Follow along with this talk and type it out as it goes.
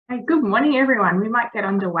Hey, good morning, everyone. We might get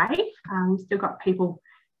underway. We've still got people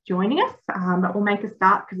joining us, but we'll make a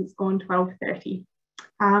start because it's gone 12:30.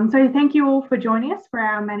 So thank you all for joining us for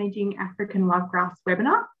our Managing African Lovegrass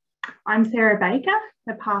webinar. I'm Sarah Baker,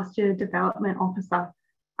 the Pasture Development Officer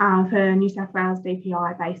for New South Wales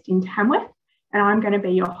DPI based in Tamworth, and I'm going to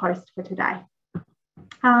be your host for today.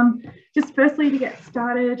 Just firstly, to get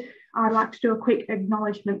started, I'd like to do a quick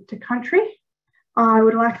acknowledgement to country. I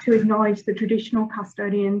would like to acknowledge the traditional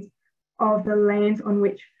custodians of the lands on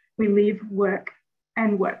which we live, work,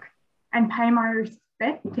 and pay my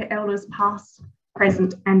respect to elders past,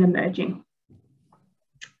 present, and emerging.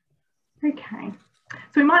 Okay,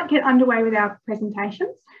 so we might get underway with our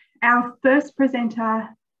presentations. Our first presenter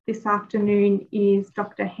this afternoon is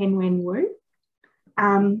Dr. Hanwen Wu.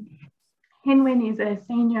 Hanwen is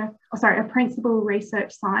a principal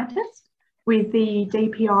research scientist with the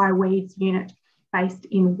DPI Weeds Unit based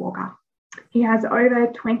in Wagga. He has over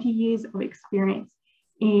 20 years of experience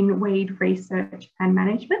in weed research and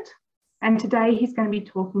management. And today he's going to be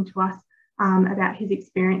talking to us about his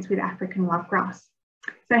experience with African lovegrass.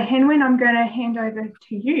 So Hanwen, I'm going to hand over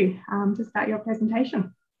to you to start your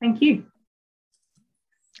presentation. Thank you.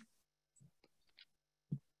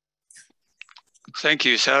 Thank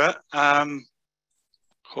you, Sarah. Oh,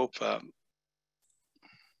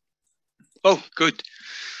 good.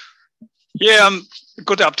 Yeah,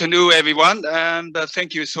 good afternoon, everyone, and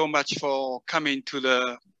thank you so much for coming to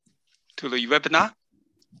the webinar.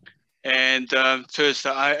 And first,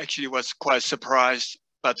 I actually was quite surprised,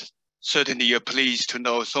 but certainly pleased to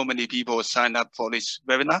know so many people signed up for this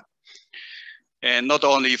webinar, and not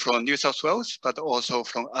only from New South Wales, but also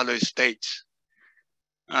from other states,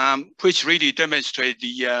 which really demonstrate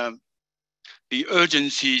the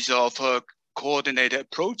urgencies of a coordinated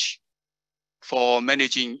approach for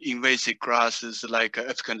managing invasive grasses like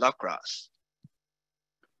African lovegrass.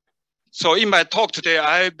 So in my talk today,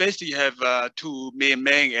 I basically have two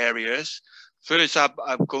main areas. First up,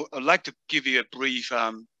 I'd like to give you a brief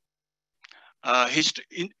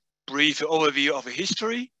overview of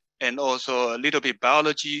history and also a little bit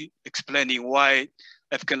biology, explaining why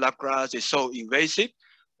African lovegrass is so invasive,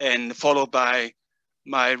 and followed by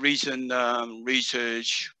my recent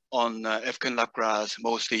research on African lovegrass,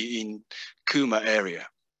 mostly in Kuma area.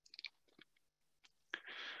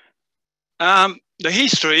 The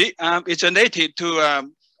history is native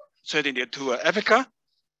to certainly to Africa,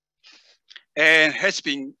 and has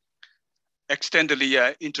been extensively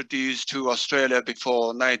introduced to Australia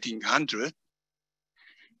before 1900.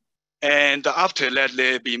 And after that,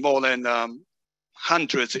 there have been more than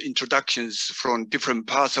hundreds of introductions from different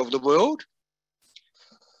parts of the world.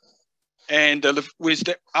 And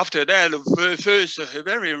after that, the first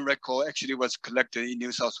herbarium record actually was collected in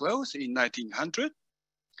New South Wales in 1900.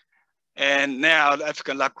 And now the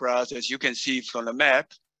African lovegrass, as you can see from the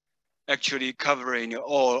map, actually covering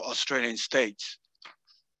all Australian states.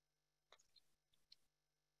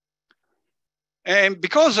 And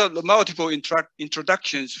because of the multiple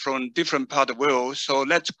introductions from different parts of the world, so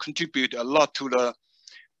let's contribute a lot to the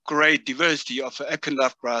great diversity of African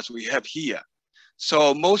lovegrass we have here.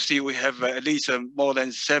 So mostly we have at least more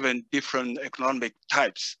than 7 different economic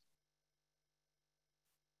types.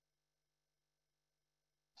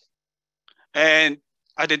 And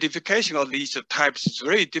identification of these types is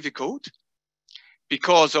very difficult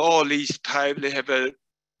because all these types, they have a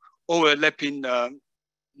overlapping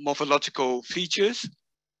morphological features.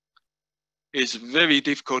 It's very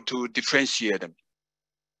difficult to differentiate them.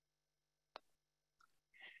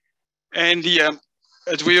 And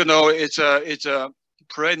as we all know, it's a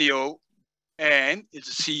perennial and it's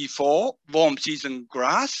a C4, warm season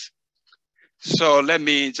grass. So that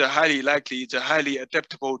means highly likely it's highly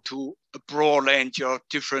adaptable to a broad range of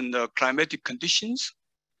different climatic conditions,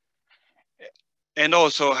 and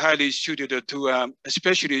also highly suited to,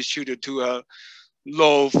 especially suited to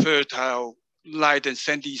low fertile, light and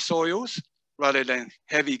sandy soils rather than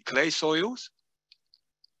heavy clay soils.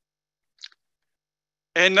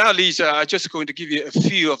 And now these are just going to give you a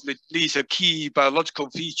few of these key biological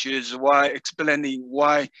features while explaining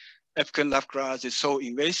why African lovegrass is so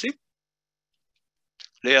invasive.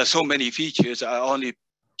 There are so many features, I only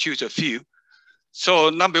choose a few. So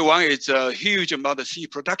number one is a huge amount of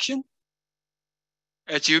seed production.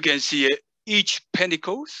 As you can see, each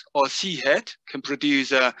panicles or seed head can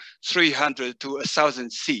produce 300 to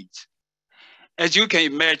 1,000 seeds. As you can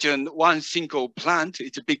imagine, one single plant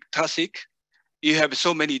is a big tussock. You have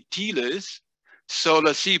so many dealers, so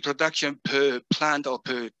the seed production per plant or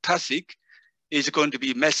per tussock is going to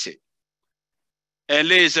be massive. And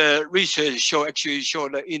there's a research actually show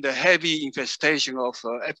that in the heavy infestation of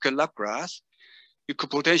African lovegrass, you could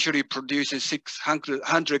potentially produce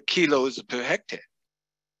 600 kilos per hectare.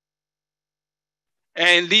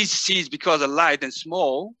 And these seeds, because of light and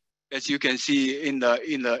small, as you can see in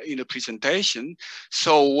the presentation,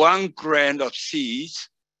 so 1 gram of seeds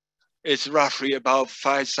is roughly about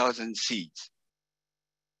 5,000 seeds.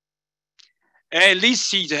 And these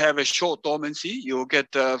seeds have a short dormancy. You'll get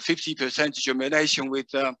 50% germination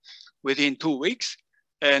within 2 weeks,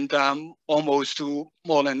 and almost to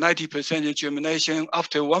more than 90% germination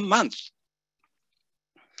after 1 month.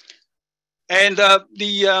 And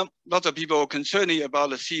lots of people are concerned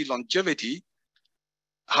about the seed longevity.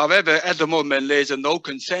 However, at the moment, there's no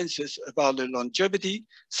consensus about the longevity.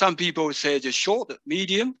 Some people say it's short,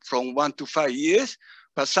 medium, from 1 to 5 years,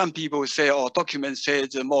 but some people say, or documents say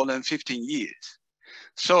it's more than 15 years.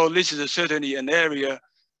 So this is certainly an area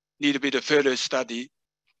need a bit of further study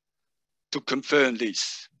to confirm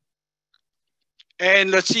this.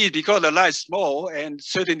 And let's see, because the light is small and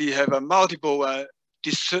certainly have a multiple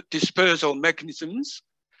dispersal mechanisms,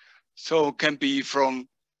 so can be from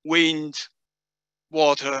wind,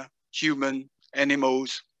 water, human,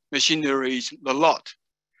 animals, machineries, a lot.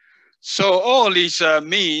 So all these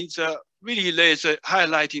means really there's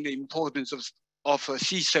highlighting the importance of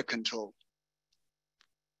seed set control.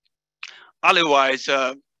 Otherwise,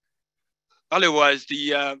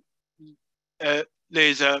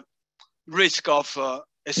 there's a risk of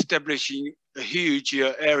establishing a huge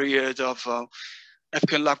areas of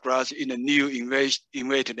African lovegrass in the new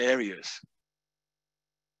invaded areas.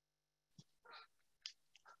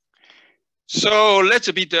 So let's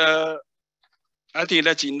a bit. I think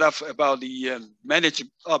that's enough about the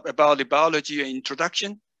about the biology and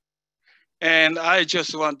introduction. And I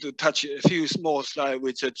just want to touch a few small slides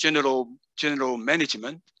with the general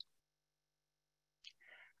management.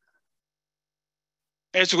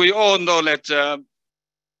 As we all know that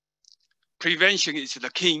prevention is the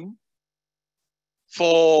king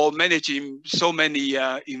for managing so many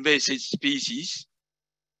invasive species.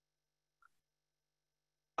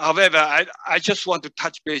 However, I just want to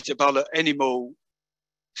touch base about the animal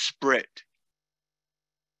spread.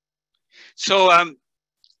 So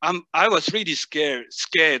I was really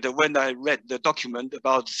scared when I read the document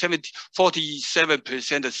about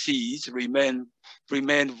 47% of seeds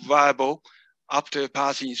remain viable after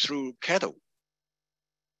passing through cattle.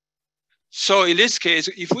 So in this case,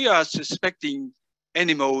 if we are suspecting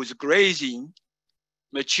animals grazing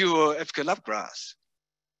mature African lovegrass,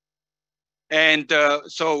 and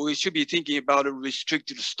so we should be thinking about a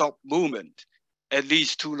restricted stop movement, at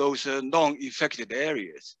least to those non-infected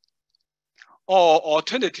areas. Or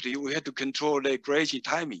alternatively, we have to control the grazing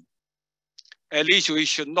timing. At least we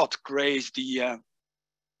should not graze the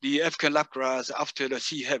African lovegrass after the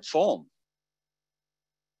seed head form.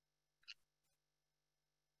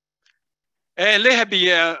 And there have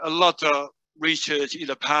been a lot of research in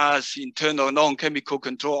the past, internal non-chemical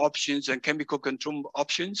control options and chemical control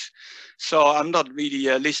options. So I'm not really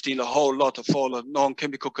listing a whole lot of all the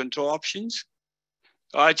non-chemical control options.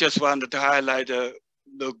 I just wanted to highlight the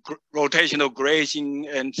rotational grazing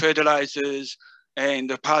and fertilizers and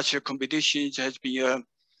the pasture competitions has been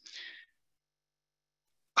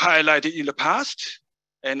highlighted in the past.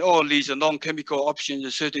 And all these non-chemical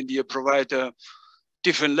options certainly provide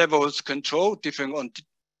different levels of control,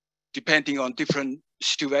 depending on different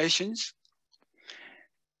situations.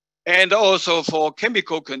 And also for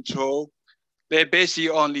chemical control, they basically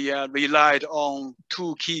only relied on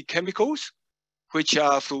 2 key chemicals, which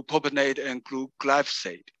are flupropanate and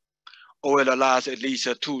glyphosate, over the last at least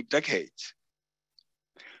 2 decades.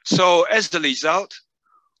 So as the result,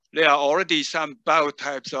 there are already some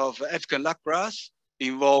biotypes of African lovegrass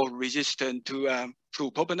involved resistant to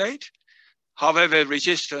flupropanate. However,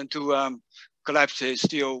 resistant to glyphosate is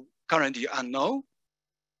still currently unknown.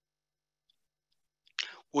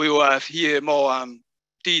 We will hear more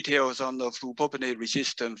details on the flupropanate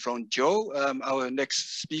resistance from Joe, our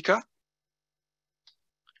next speaker.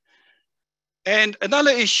 And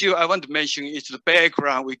another issue I want to mention is the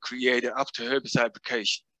background we created after herbicide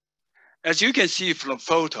application. As you can see from the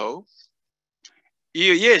photo,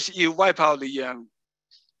 you wipe out the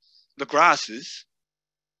grasses,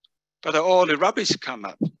 but all the rubbish come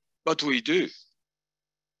up. What do?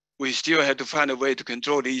 We still have to find a way to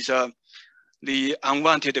control these the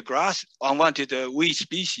unwanted weed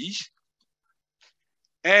species.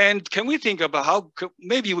 And can we think about how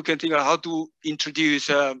maybe we can think of how to introduce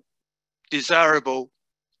desirable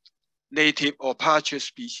native or pasture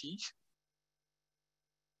species?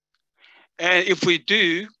 And if we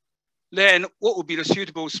do, then what would be the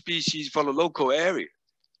suitable species for the local area?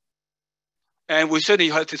 And we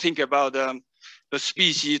certainly have to think about the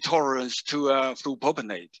species tolerance to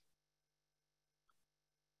flupropanate.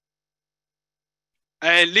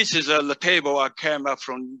 And this is the table I came up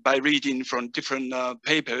from by reading from different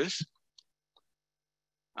papers.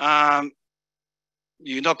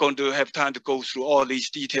 You're not going to have time to go through all these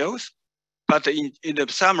details, but in the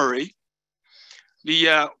summary,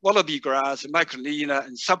 the wallaby grass, microlina,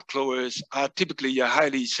 and subclovers are typically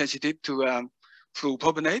highly sensitive to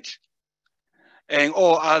flupropanate. And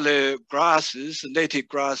all other grasses, native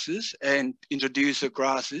grasses, and introduced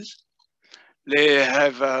grasses, they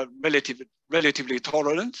have relatively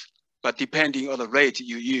tolerant, but depending on the rate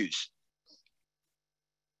you use.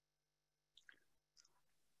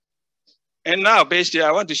 And now, basically,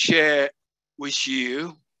 I want to share with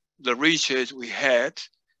you the research we had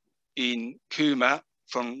in Kuma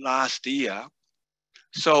from last year.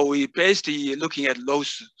 So we basically looking at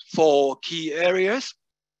those 4 key areas: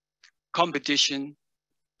 competition,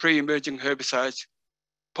 pre-emerging herbicides,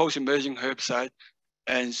 post-emerging herbicide,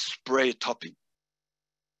 and spray topping.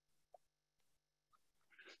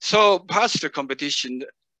 So past the competition,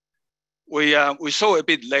 we saw a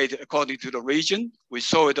bit late according to the region. We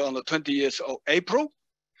saw it on the 20th of April.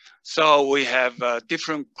 So we have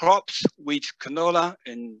different crops, wheat, canola,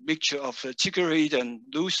 and mixture of chicory and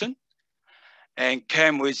lucerne, and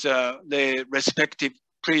came with the respective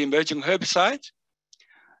pre-emerging herbicides.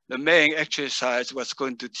 The main exercise was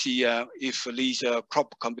going to see if these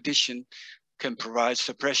crop competition can provide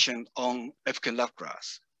suppression on African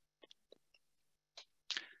lovegrass.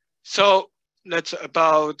 So that's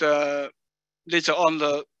about this on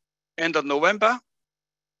the end of November,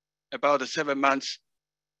 about 7 months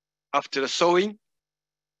after the sowing.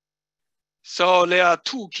 So there are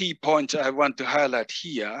 2 key points I want to highlight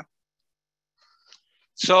here.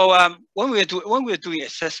 So when we're doing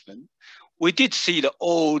assessment, we did see the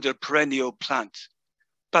old perennial plant,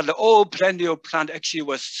 but the old perennial plant actually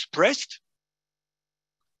was suppressed.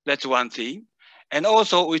 That's one thing. And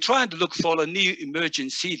also we're trying to look for the new emerging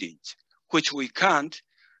seedlings, which we can't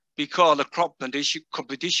because the crop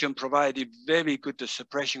competition provided very good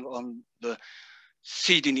suppression on the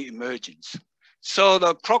seedling emergence. So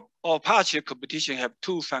the crop or pasture competition have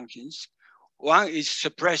 2 functions. One is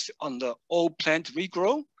suppress on the old plant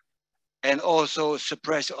regrow and also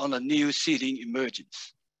suppress on the new seedling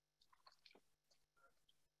emergence.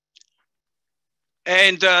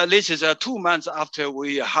 And this is 2 months after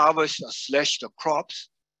we harvest / the crops.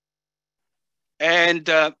 And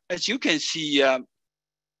as you can see,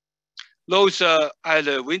 those are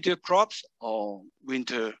either winter crops or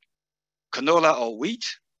winter canola or wheat.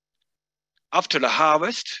 After the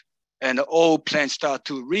harvest and the old plants start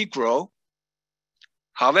to regrow.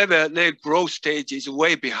 However, their growth stage is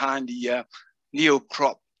way behind the new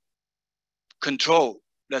crop control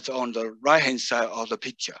that's on the right-hand side of the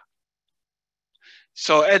picture.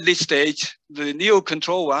 So at this stage, the new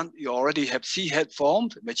control one, you already have seed head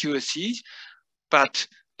formed, mature seeds, but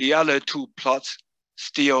the other 2 plots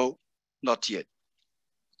still not yet.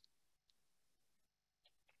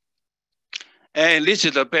 And this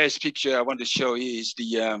is the best picture I want to show you is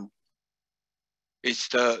the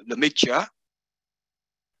mixture.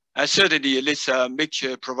 And certainly this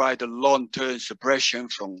mixture provides a long-term suppression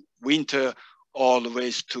from winter all the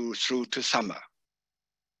way through to summer.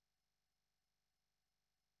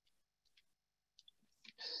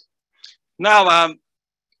 Now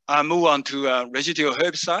I move on to residual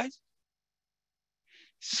herbicides.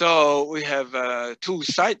 So we have 2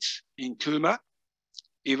 sites in Kuma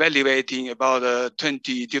evaluating about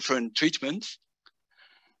 20 different treatments.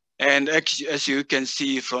 And actually, as you can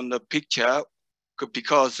see from the picture,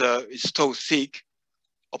 because it's so thick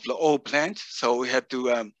of the old plant, so we have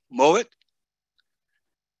to mow it.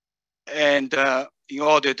 And in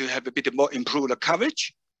order to have a bit more improve the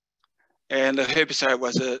coverage, and the herbicide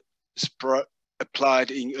was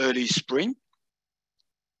applied in early spring.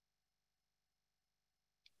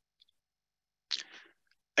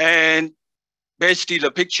 And basically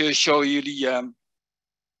the picture show you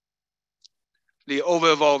the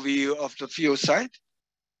overall view of the field site.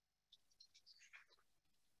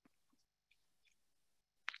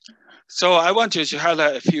 So I want to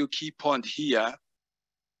highlight a few key points here.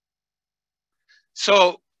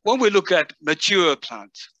 So when we look at mature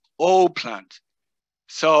plants, old plants,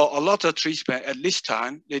 so a lot of treatment at this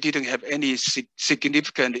time, they didn't have any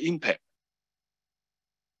significant impact.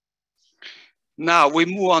 Now we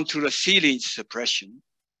move on to the seedling suppression.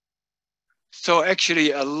 So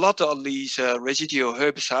actually a lot of these residual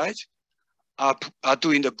herbicides are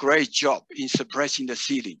doing a great job in suppressing the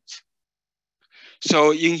seedlings.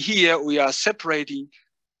 So in here, we are separating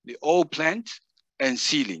the old plant and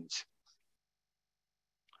seedlings.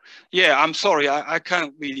 Yeah, I'm sorry, I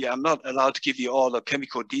can't really, I'm not allowed to give you all the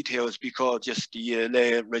chemical details because just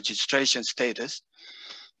the registration status.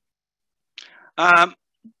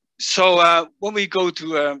 So when we go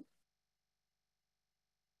to,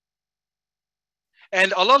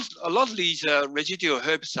 and a lot of these residual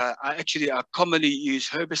herbicides are actually commonly used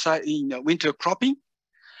herbicide in winter cropping,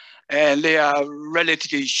 and they are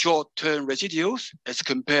relatively short-term residuals as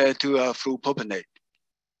compared to flupropanate.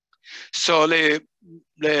 So they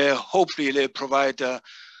hopefully they provide a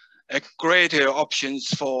greater options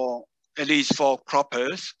for, at least for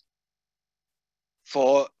croppers,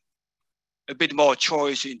 for a bit more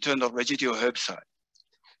choice in terms of residual herbicide.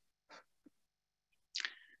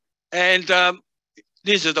 And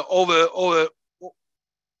this is the over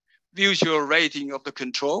visual rating of the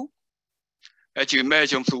control. As you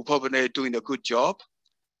imagine, flupropanate doing a good job.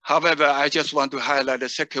 However, I just want to highlight the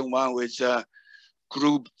second one with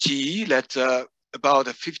group G, that's about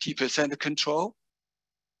a 50% control.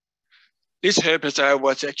 This herbicide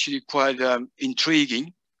was actually quite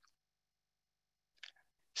intriguing.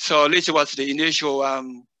 So this was the initial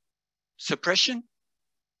suppression.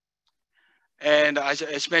 And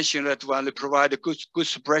as mentioned, that one, they provide a good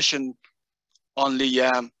suppression on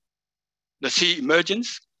the seed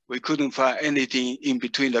emergence. We couldn't find anything in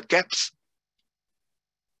between the gaps.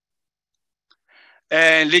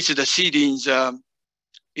 And this is the seedings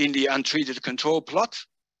in the untreated control plot.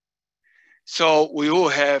 So we all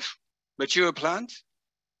have mature plants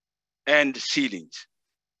and seedlings.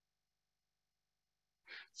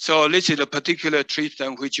 So this is a particular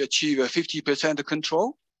treatment which achieve a 50%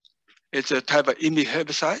 control. It's a type of IMI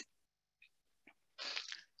herbicide.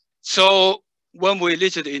 So when we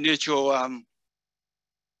listed the initial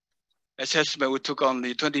assessment, we took on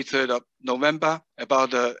the 23rd of November,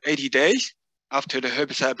 about 80 days after the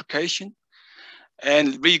herbicide application,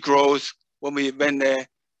 and regrowth when we went there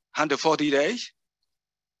 140 days.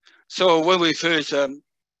 So when we first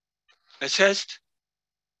assessed,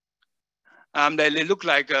 they look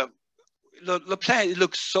like the plant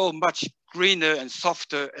looks so much greener and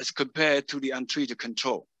softer as compared to the untreated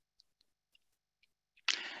control.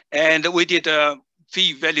 And we did a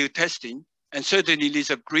feed value testing, and certainly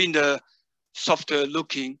these are greener, softer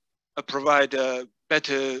looking, provide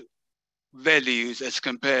better values as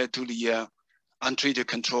compared to the untreated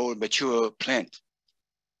control mature plant.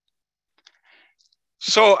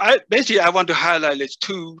 So basically I want to highlight these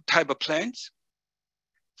two types of plants.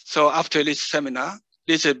 So after this seminar,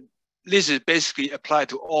 this is basically applied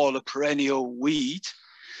to all the perennial weeds.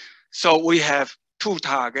 So we have two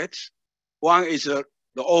targets. One is the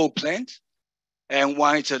old plant, and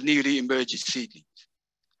one is a newly emerging seedling.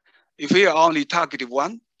 If we are only targeted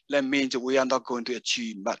one, that means we are not going to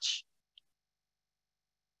achieve much.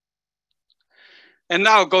 And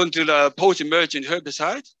now going to the post-emergent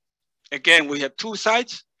herbicide. Again, we have two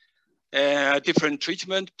sites, different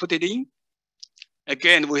treatment put it in.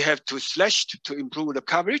 Again, we have to slash to improve the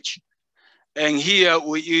coverage. And here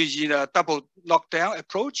we're using a double knockdown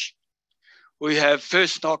approach. We have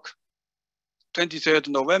first knock 23rd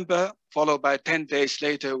November, followed by 10 days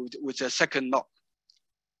later with a second knock.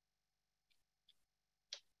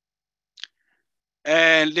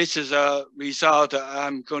 And this is a result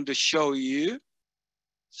I'm going to show you.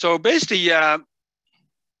 So basically,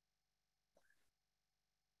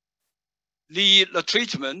 the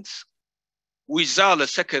treatments without the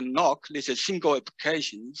second knock, this is single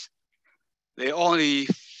applications, there are only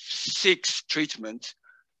 6 treatments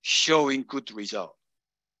showing good result.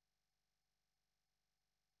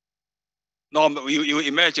 Normally, you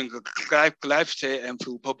imagine glyphosate and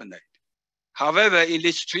flupropanate. However, in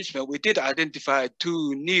this treatment, we did identify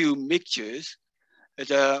 2 new mixtures,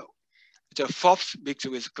 the FOF mixed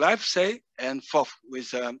with glyphosate and FOF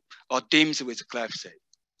with, or DIMS with glyphosate.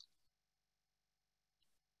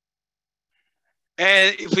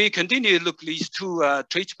 And if we continue to look at these 2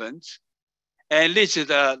 treatments, and this is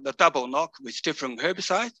the double knock with different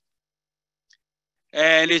herbicides,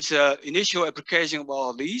 and it's initial application of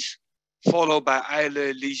all these, followed by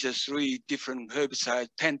either these 3 different herbicides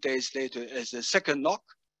 10 days later as a second knock.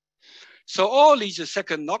 So all these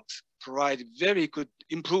second knocks provide very good,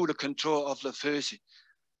 improve the control of the first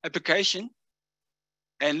application.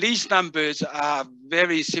 And these numbers are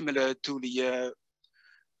very similar to the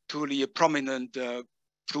prominent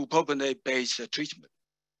flupropanate-based treatment.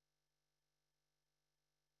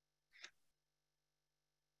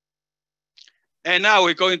 And now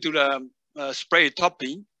we're going to the spray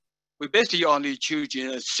topping. We basically only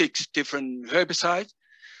choosing 6 different herbicides.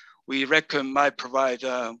 We reckon might provide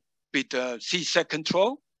a bit seed set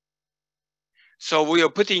control. So we are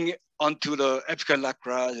putting onto the African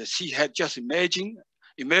Lovegrass the seed head just emerging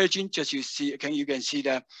emerging. Just you can see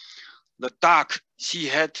the dark seed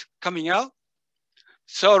head coming out.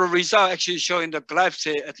 So the result actually showing the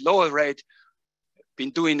glyphosate at lower rate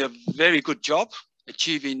been doing a very good job,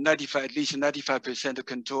 achieving at least 95% of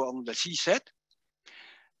control on the seed set,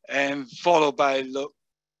 and followed by the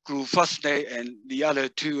glufosinate and the other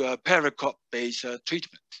two paraquat-based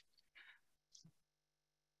treatments.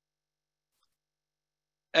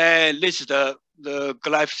 And this is the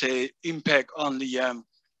glyphosate impact on the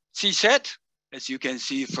seed set. As you can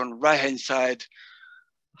see from the right-hand side,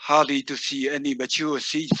 hardly to see any mature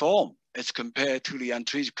seed form as compared to the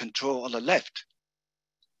untreated control on the left.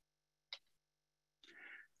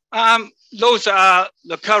 Those are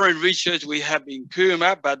the current research we have in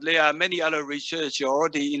Kurma, but there are many other research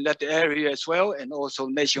already in that area as well, and also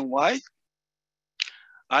nationwide.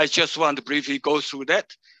 I just want to briefly go through that.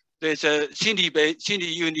 There's a Cindy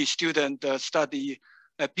Uni student study,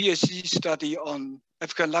 a PhD study on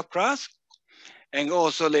African lovegrass, and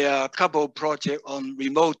also there are a couple of projects on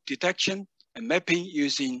remote detection and mapping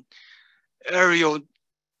using aerial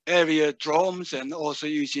drones and also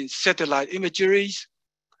using satellite imageries,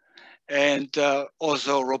 and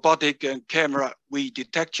also robotic and camera weed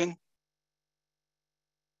detection.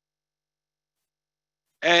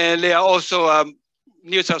 And they are also,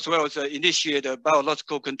 New South Wales initiated a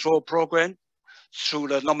biological control program through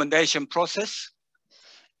the nomination process.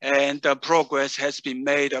 And progress has been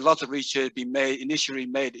made, a lot of research been made, initially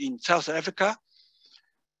made in South Africa.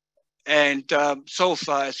 And so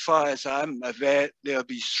far as I'm aware, there'll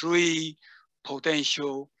be 3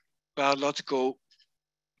 potential biological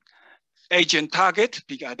agent target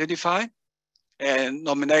being identified, and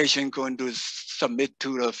nomination going to submit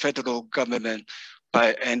to the federal government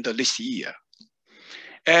by end of this year.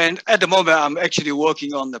 And at the moment, I'm actually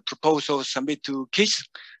working on the proposal submit to KISS,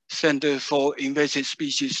 Center for Invasive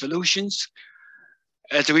Species Solutions.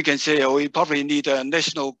 As we can say, we probably need a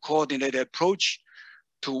national coordinated approach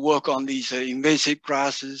to work on these invasive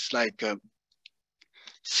grasses like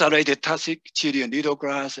serrated tussock, Chilean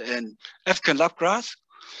needlegrass, and African lovegrass.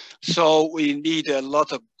 So we need a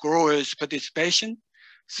lot of growers' participation.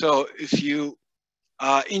 So if you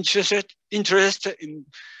are interested in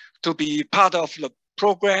to be part of the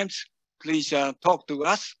programs, please talk to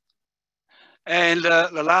us. And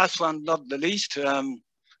the last one, not the least,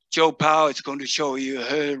 Jo Powell is going to show you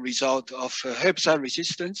her result of herbicide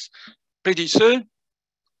resistance pretty soon.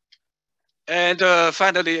 And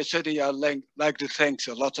finally, certainly I'd like to thank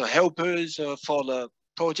a lot of helpers for the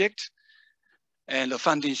project and the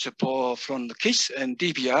funding support from the KISS and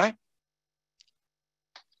DPI.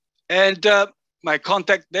 And my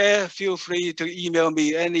contact there, feel free to email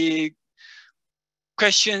me any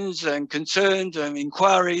questions and concerns and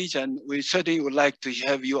inquiries, and we certainly would like to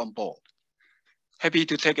have you on board. Happy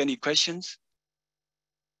to take any questions.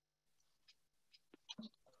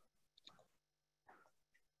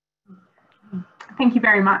 Thank you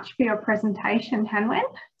very much for your presentation, Hanwen.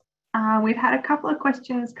 We've had a couple of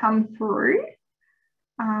questions come through.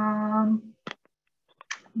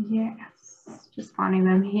 Yes, just finding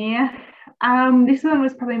them here. This one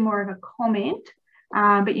was probably more of a comment,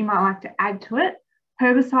 but you might like to add to it.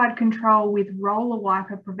 Herbicide control with roller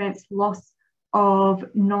wiper prevents loss of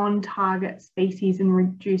non-target species and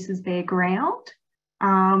reduces their ground.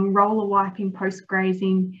 Roller wiping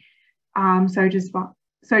post-grazing,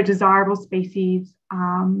 so desirable species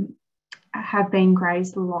have been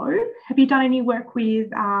grazed low. Have you done any work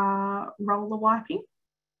with roller wiping?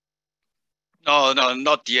 No,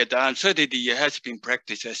 not yet. Certainly it has been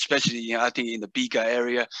practiced, especially I think in the bigger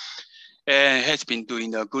area. Has been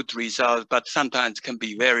doing a good result, but sometimes can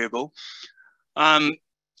be variable.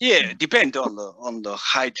 Yeah, depend on the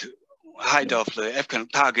height of the African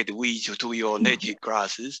target weeds to your native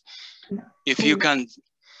grasses. If you can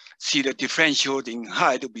see the differential in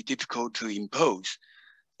height, it'll be difficult to impose.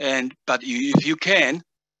 But if you can,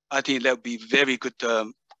 I think there'll be very good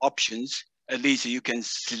options. At least you can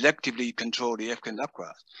selectively control the African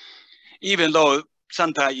lovegrass. Even though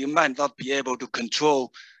sometimes you might not be able to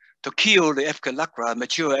control to kill the African lovegrass,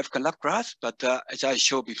 mature African lovegrass, but as I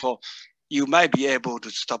showed before, you might be able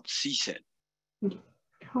to stop seed set.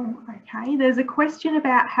 Cool. Okay. There's a question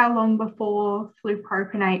about how long before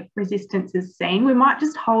flupropanate resistance is seen. We might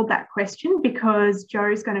just hold that question because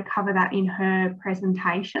Jo's going to cover that in her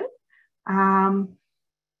presentation, or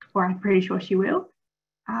I'm pretty sure she will.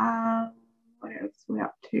 What else are we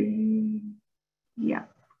up to? Yeah.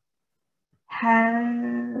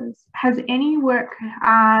 Has any work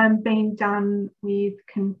been done with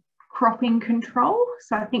cropping control?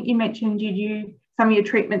 So I think you mentioned some of your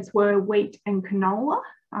treatments were wheat and canola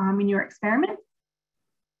in your experiment.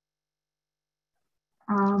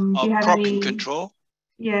 Do you have cropping any control?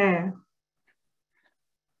 Yeah.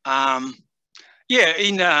 Yeah,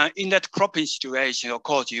 in that cropping situation, of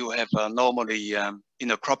course, you have normally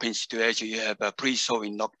in a cropping situation, you have a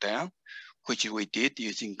pre-sowing knockdown, which we did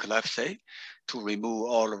using glyphosate to remove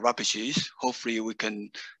all the rubbishes. Hopefully, we can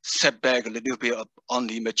set back a little bit on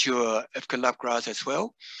the mature African lovegrass as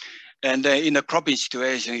well. And in a cropping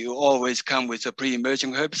situation, you always come with a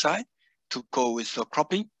pre-emergent herbicide to go with the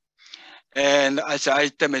cropping. And as I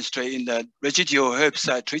demonstrate in the residual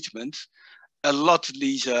herbicide treatments, a lot of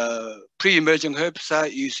these pre-emergent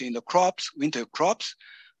herbicides used in the crops, winter crops,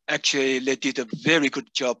 actually they did a very good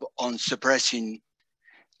job on suppressing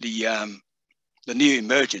the new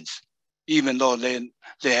emergence, even though they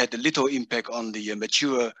had a little impact on the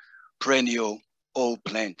mature perennial old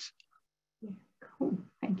plants. Cool,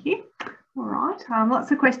 thank you. All right,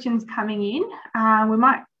 lots of questions coming in. We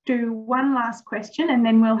might do one last question and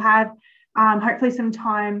then we'll have hopefully some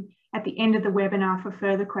time at the end of the webinar for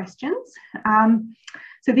further questions.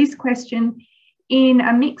 So this question, in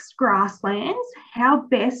a mixed grasslands, how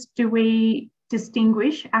best do we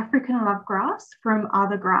distinguish African lovegrass from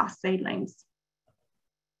other grass seedlings?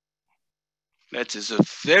 That is a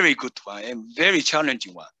very good one and very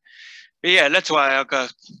challenging one. But yeah, that's why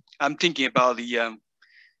I'm thinking about the,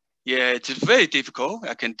 yeah, it's very difficult,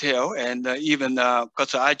 I can tell. And even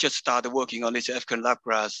because I just started working on this African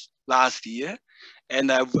lovegrass last year. And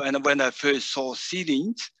when I first saw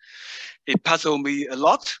seedlings, it puzzled me a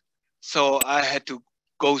lot. So I had to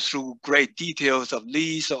go through great details of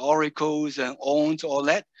leaves, auricles, and awns, all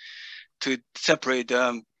that, to separate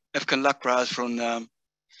African lovegrass from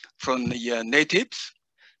the natives.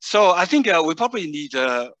 So I think we probably need,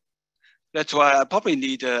 that's why I probably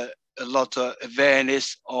need a lot of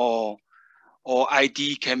awareness or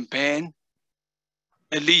ID campaign,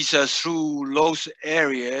 at least through those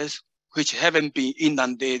areas which haven't been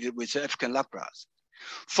inundated with African lovegrass.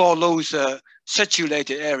 For those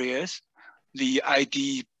saturated areas, the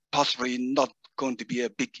ID possibly not going to be a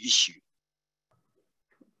big issue.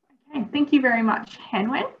 Okay, thank you very much,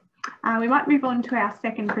 Hanwen. We might move on to our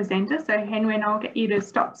second presenter. So Hanwen, I'll get you to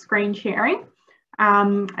stop screen sharing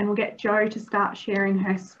and we'll get Jo to start sharing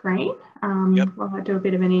her screen while I do a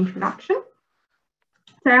bit of an introduction.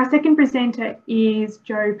 So our second presenter is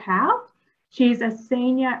Jo Powell. She's a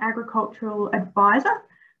senior agricultural advisor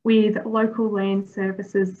with Local Land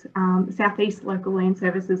Services, Southeast Local Land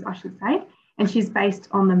Services, I should say, and she's based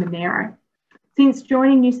on the Monaro. Since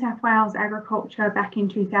joining New South Wales Agriculture back in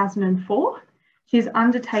 2004, she's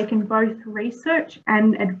undertaken both research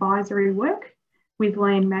and advisory work with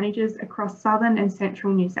land managers across southern and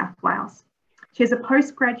central New South Wales. She has a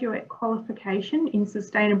postgraduate qualification in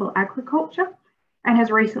sustainable agriculture and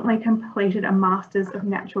has recently completed a Masters of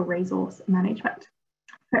Natural Resource Management.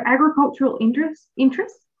 Her agricultural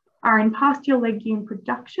interests are in pasture legume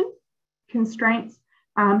production, constraints,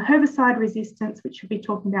 herbicide resistance, which we'll be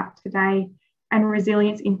talking about today, and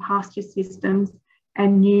resilience in pasture systems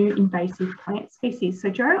and new invasive plant species.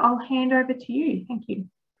 So Jo, I'll hand over to you. Thank you.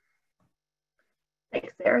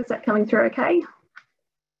 Thanks, Sarah. Is that coming through okay?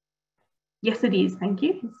 Yes, it is. Thank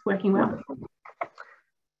you. It's working well.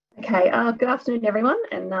 Okay, good afternoon, everyone,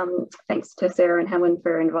 and thanks to Sarah and Hanwen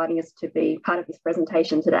for inviting us to be part of this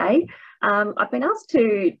presentation today. I've been asked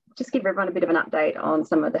to just give everyone a bit of an update on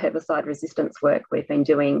some of the herbicide resistance work we've been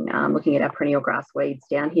doing, looking at our perennial grass weeds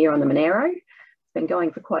down here on the Monaro. It's been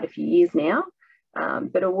going for quite a few years now,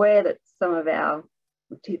 but aware that some of our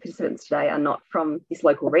participants today are not from this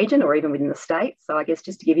local region or even within the state. So I guess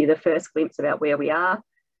just to give you the first glimpse about where we are,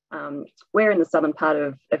 we're in the southern part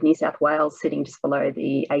of New South Wales, sitting just below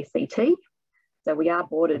the ACT. So we are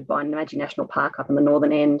bordered by Namadgi National Park up in the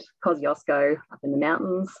northern end, Kosciuszko up in the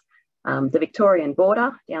mountains, the Victorian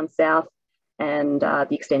border down south, and the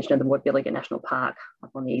extension of the Warbilliga National Park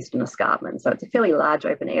up on the eastern escarpment. So it's a fairly large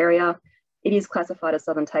open area. It is classified as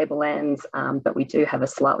southern tablelands, but we do have a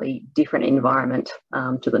slightly different environment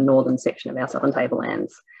to the northern section of our southern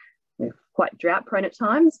tablelands. We're quite drought prone at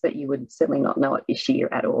times, but you would certainly not know it this year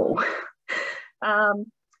at all.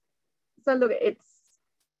 So look,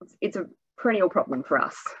 it's a perennial problem for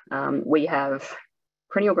us. We have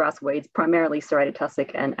perennial grass weeds, primarily serrated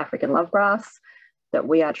tussock and African lovegrass, that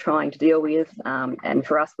we are trying to deal with. And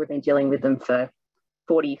for us, we've been dealing with them for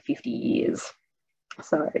 40, 50 years.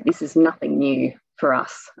 So this is nothing new for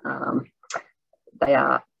us. They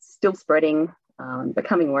are still spreading,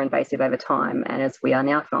 becoming more invasive over time, and as we are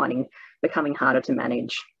now finding, becoming harder to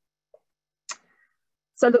manage.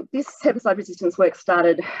 So look, this herbicide resistance work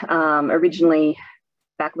started originally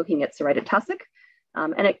back looking at serrated tussock,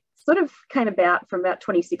 and it sort of came about from about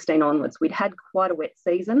 2016 onwards. We'd had quite a wet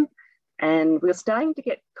season, And we were starting to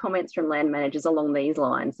get comments from land managers along these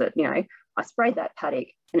lines that, you know, I sprayed that paddock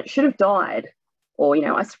and it should have died. Or, you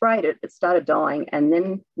know, I sprayed it, it started dying, and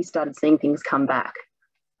then we started seeing things come back.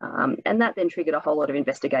 And that then triggered a whole lot of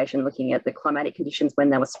investigation looking at the climatic conditions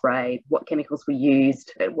when they were sprayed, what chemicals were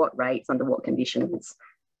used, at what rates, under what conditions.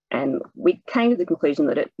 And we came to the conclusion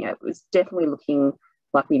that it, you know, it was definitely looking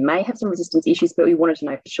like we may have some resistance issues, but we wanted to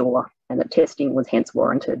know for sure, and that testing was hence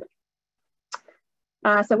warranted.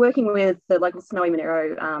 So working with the local Snowy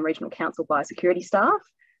Monaro Regional Council biosecurity staff,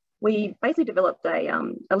 we basically developed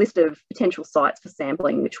a list of potential sites for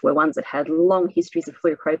sampling, which were ones that had long histories of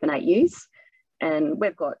flupropanate use. And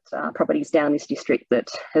we've got properties down in this district that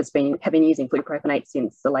have been using flupropanate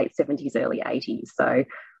since the late 70s, early 80s. So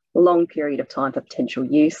a long period of time for potential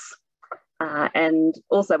use. And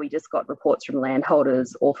also we just got reports from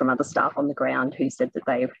landholders or from other staff on the ground who said that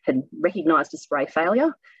they had recognised a spray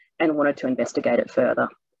failure and wanted to investigate it further.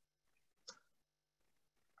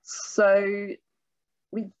 So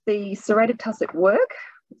with the serrated tussock work,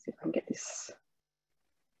 let's see if I can get this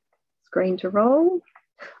screen to roll.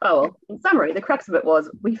 Oh, well, in summary, the crux of it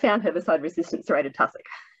was we found herbicide-resistant serrated tussock.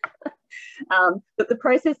 But the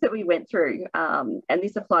process that we went through, and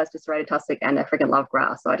this applies to serrated tussock and African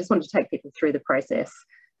lovegrass, so I just wanted to take people through the process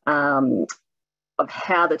of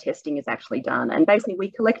how the testing is actually done. And basically,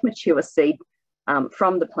 we collect mature seed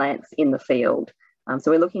from the plants in the field.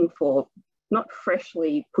 So we're looking for not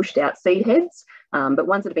freshly pushed out seed heads, but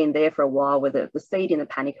ones that have been there for a while where the seed in the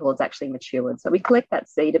panicle has actually matured. So we collect that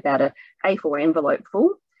seed about an A4 envelope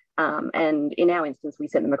full, and in our instance, we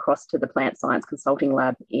sent them across to the Plant Science Consulting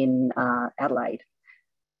Lab in Adelaide.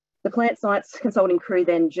 The Plant Science Consulting crew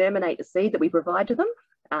then germinate the seed that we provide to them,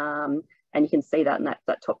 and you can see that in that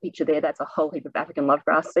top picture there. That's a whole heap of African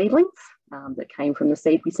lovegrass seedlings that came from the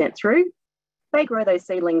seed we sent through. They grow those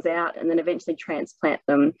seedlings out and then eventually transplant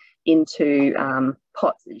them into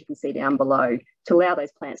pots that you can see down below to allow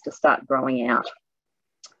those plants to start growing out.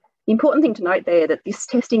 The important thing to note there that this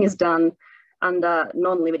testing is done under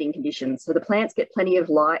non-limiting conditions. So the plants get plenty of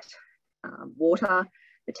light, water,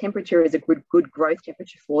 the temperature is a good growth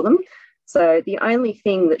temperature for them. So the only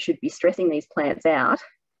thing that should be stressing these plants out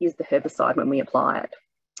is the herbicide when we apply it.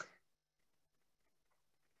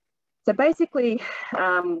 So basically,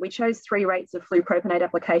 we chose 3 rates of flupropanate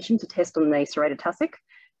application to test on the serrated tussock,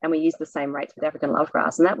 and we used the same rates with African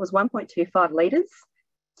lovegrass, and that was 1.25 litres,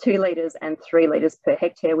 2 litres and 3 litres per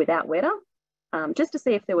hectare without wetter, just to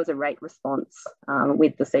see if there was a rate response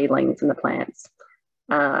with the seedlings and the plants.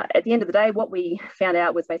 At the end of the day, what we found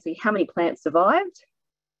out was basically how many plants survived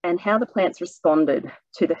and how the plants responded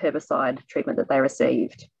to the herbicide treatment that they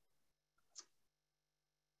received.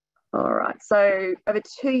 All right, so over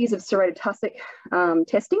 2 years of serrated tussock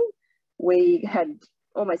testing, we had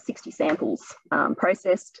almost 60 samples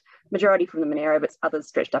processed, majority from the Monaro, but others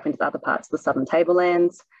stretched up into the other parts of the southern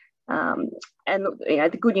tablelands. And you know,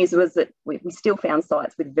 the good news was that we still found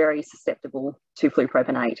sites with very susceptible to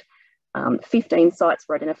flupropanate. 15 sites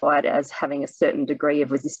were identified as having a certain degree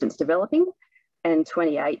of resistance developing, and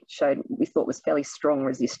 28 showed we thought was fairly strong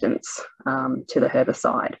resistance to the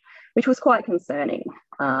herbicide, which was quite concerning.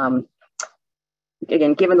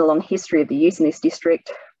 Again, given the long history of the use in this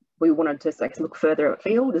district, we wanted to look further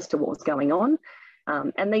afield as to what was going on.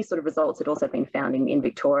 And these sort of results had also been found in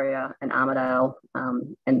Victoria and Armidale,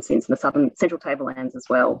 and since in the central tablelands as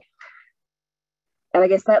well. And I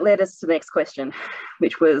guess that led us to the next question,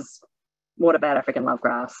 which was, what about African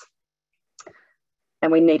lovegrass?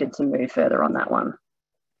 And we needed to move further on that one.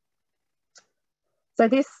 So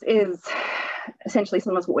this is essentially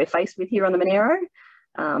sometimes what we're faced with here on the Monaro.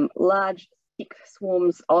 Large, thick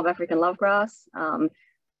swarms of African lovegrass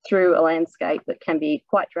through a landscape that can be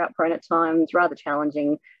quite drought prone at times, rather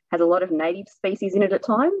challenging, has a lot of native species in it at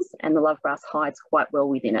times, and the lovegrass hides quite well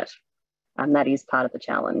within it. And that is part of the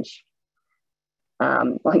challenge. I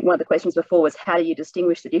think one of the questions before was, how do you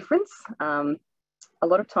distinguish the difference? A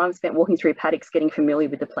lot of time spent walking through paddocks getting familiar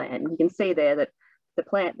with the plant. You can see there that the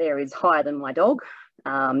plant there is higher than my dog,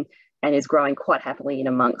 and is growing quite happily in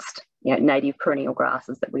amongst, you know, native perennial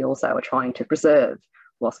grasses that we also are trying to preserve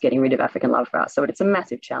whilst getting rid of African lovegrass. So it's a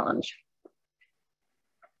massive challenge.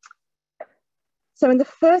 So in the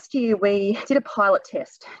first year, we did a pilot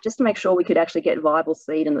test just to make sure we could actually get viable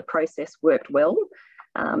seed and the process worked well.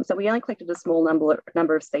 So we only collected a small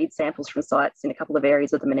number of seed samples from sites in a couple of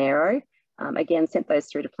areas of the Monaro. Again, sent those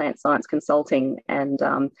through to Plant Science Consulting, and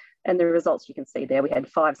the results you can see there, we had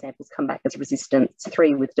 5 samples come back as resistant,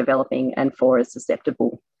 3 with developing and 4 as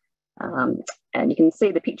susceptible. And you can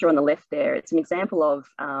see the picture on the left there. It's an example of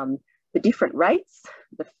the different rates.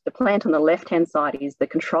 The plant on the left-hand side is the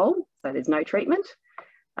control, so there's no treatment.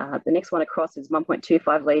 The next one across is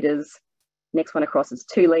 1.25 litres. Next one across is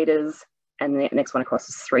 2 litres. And the next one across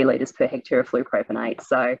is 3 litres per hectare of flupropanate.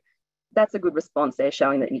 So that's a good response there,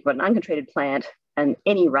 showing that you've got an untreated plant and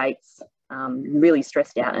any rates really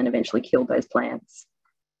stressed out and eventually killed those plants.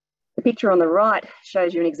 The picture on the right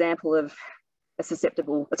shows you an example of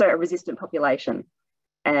a resistant population.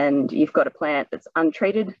 And you've got a plant that's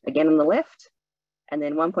untreated, again on the left, and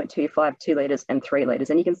then 1.25, 2 litres and 3 litres.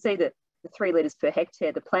 And you can see that the 3 litres per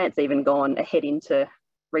hectare, the plant's even gone ahead into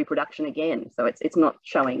reproduction again. So it's not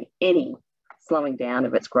showing any slowing down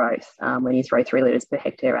of its growth when you throw 3 litres per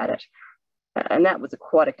hectare at it. And that was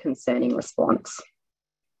quite a concerning response.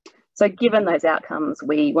 So given those outcomes,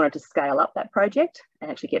 we wanted to scale up that project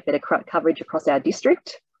and actually get better coverage across our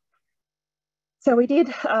district. So we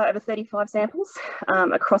did over 35 samples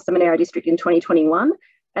across the Monaro district in 2021,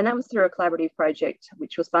 and that was through a collaborative project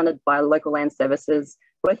which was funded by Local Land Services,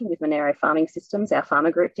 working with Monaro Farming Systems, our farmer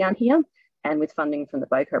group down here, and with funding from the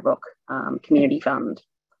Boco Rock Community Fund.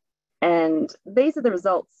 And these are the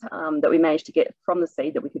results that we managed to get from the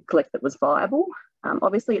seed that we could collect that was viable.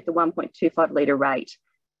 Obviously at the 1.25 litre rate,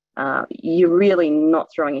 you're really not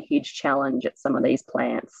throwing a huge challenge at some of these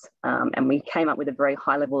plants. And we came up with a very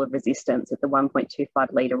high level of resistance at the 1.25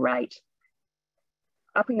 litre rate.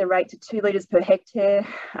 Upping the rate to 2 litres per hectare,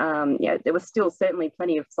 there was still certainly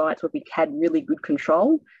plenty of sites where we had really good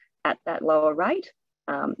control at that lower rate,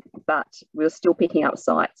 but we were still picking up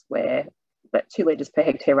sites where that 2 litres per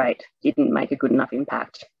hectare rate didn't make a good enough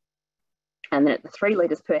impact. And then at the 3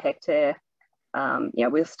 litres per hectare,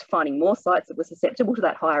 we're finding more sites that were susceptible to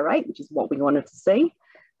that higher rate, which is what we wanted to see.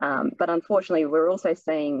 But unfortunately, we're also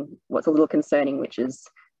seeing what's a little concerning, which is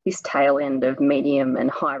this tail end of medium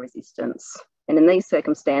and high resistance. And in these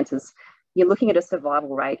circumstances, you're looking at a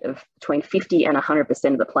survival rate of between 50 and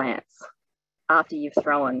 100% of the plants after you've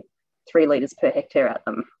thrown 3 litres per hectare at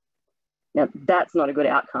them. Now, that's not a good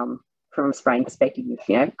outcome from a spraying perspective.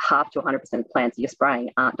 Half to 100% of plants that you're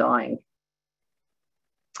spraying aren't dying.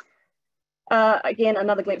 Again,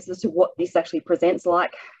 another glimpse as to what this actually presents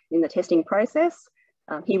like in the testing process.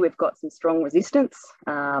 Here we've got some strong resistance.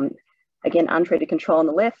 Again, untreated control on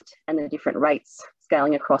the left and the different rates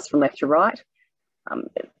scaling across from left to right.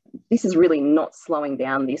 This is really not slowing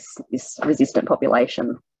down this resistant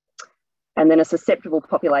population. And then a susceptible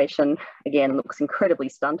population, again, looks incredibly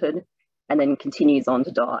stunted and then continues on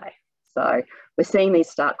to die. So we're seeing these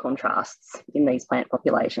stark contrasts in these plant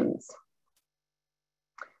populations.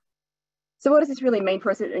 So what does this really mean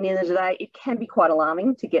for us at the end of the day? It can be quite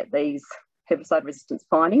alarming to get these herbicide resistance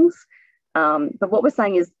findings. But what we're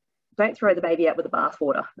saying is don't throw the baby out with the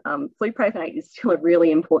bathwater. Flupropanate is still a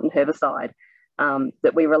really important herbicide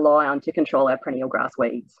that we rely on to control our perennial grass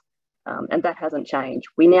weeds. And that hasn't changed.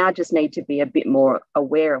 We now just need to be a bit more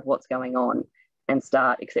aware of what's going on and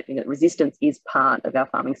start accepting that resistance is part of our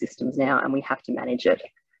farming systems now and we have to manage it.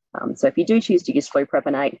 So if you do choose to use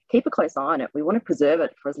flupropanate, keep a close eye on it. We want to preserve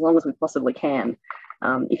it for as long as we possibly can.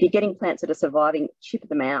 If you're getting plants that are surviving, chip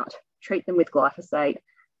them out, treat them with glyphosate.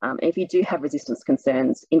 And if you do have resistance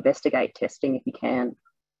concerns, investigate testing if you can.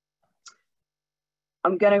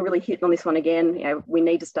 I'm going to really hit on this one again. We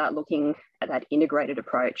need to start looking at that integrated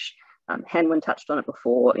approach. Hanwen touched on it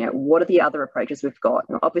before. What are the other approaches we've got?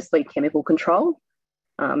 Obviously, chemical control.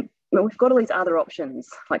 We've got all these other options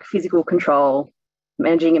like physical control,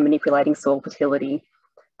 managing and manipulating soil fertility.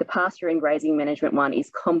 The pasture and grazing management one is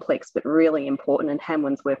complex but really important, and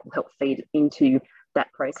Hanwen's work will help feed into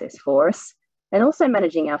that process for us. And also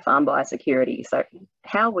managing our farm biosecurity. So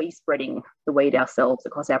how are we spreading the weed ourselves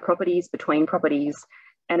across our properties, between properties,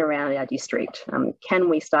 and around our district? Can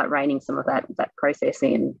we start reining some of that process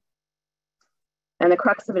in? And the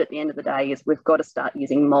crux of it at the end of the day is we've got to start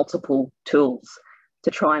using multiple tools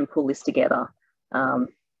to try and pull this together,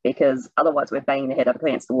 because otherwise we're banging the head up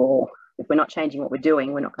against the wall. If we're not changing what we're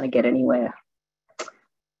doing, we're not going to get anywhere.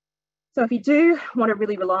 So if you do want to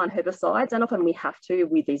really rely on herbicides, and often we have to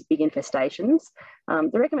with these big infestations,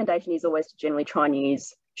 the recommendation is always to generally try and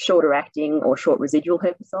use shorter acting or short residual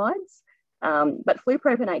herbicides. But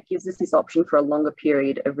flupropanate gives us this option for a longer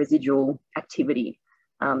period of residual activity.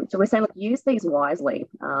 So we're saying, look, use these wisely.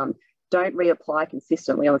 Don't reapply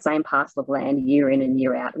consistently on the same parcel of land year in and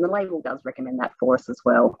year out. And the label does recommend that for us as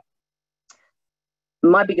well.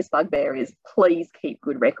 My biggest bugbear is please keep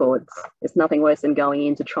good records. There's nothing worse than going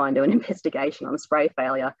in to try and do an investigation on a spray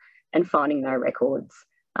failure and finding no records.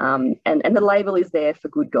 And the label is there for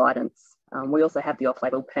good guidance. We also have the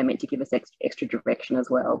off-label permit to give us extra direction as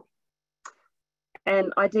well.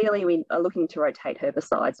 And ideally, we are looking to rotate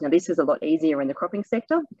herbicides. Now, this is a lot easier in the cropping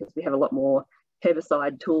sector because we have a lot more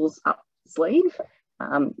herbicide tools up the sleeve.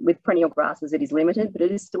 With perennial grasses, it is limited, but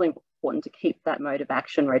it is still important to keep that mode of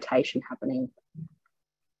action rotation happening.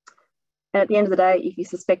 And at the end of the day, if you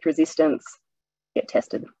suspect resistance, get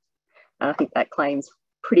tested. And I think that claim's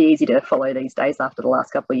pretty easy to follow these days after the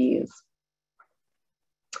last couple of years.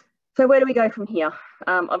 So where do we go from here?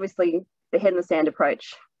 Obviously, the head in the sand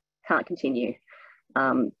approach can't continue.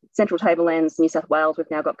 Central Tablelands, New South Wales, we've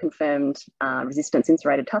now got confirmed resistance in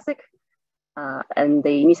serrated tussock. And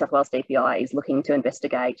the New South Wales DPI is looking to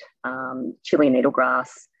investigate Chilean needlegrass,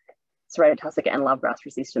 serrated tussock and lovegrass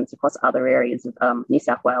resistance across other areas of New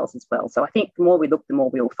South Wales as well. So I think the more we look, the more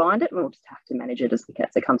we'll find it, and we'll just have to manage it as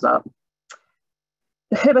it comes up.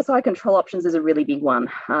 The herbicide control options is a really big one.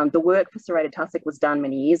 The work for serrated tussock was done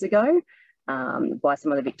many years ago by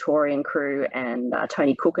some of the Victorian crew and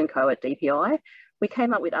Tony Cook and co at DPI. We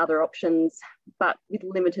came up with other options, but with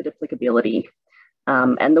limited applicability.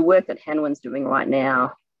 And the work that Hanwen's doing right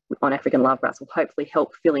now on African lovegrass will hopefully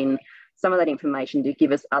help fill in some of that information to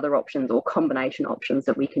give us other options or combination options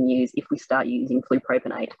that we can use if we start using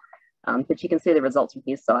flupropanate. But you can see the results from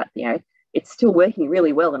his site. You know, it's still working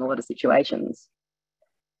really well in a lot of situations.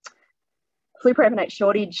 Flupropanate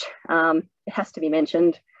shortage, it has to be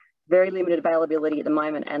mentioned. Very limited availability at the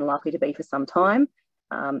moment and likely to be for some time.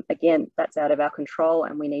 Again, that's out of our control,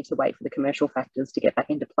 and we need to wait for the commercial factors to get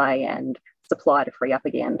back into play and supply to free up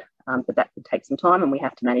again. But that could take some time, and we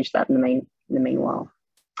have to manage that in the meanwhile.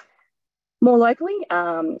 More locally,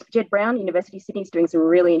 Jed Brown, University of Sydney, is doing some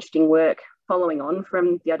really interesting work following on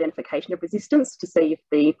from the identification of resistance to see if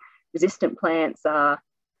the resistant plants are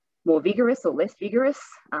more vigorous or less vigorous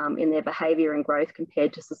in their behaviour and growth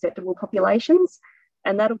compared to susceptible populations.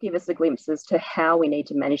 And that'll give us a glimpse as to how we need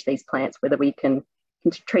to manage these plants, whether we can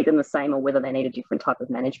treat them the same or whether they need a different type of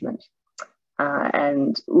management.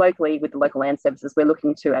 And locally, with the local land services, we're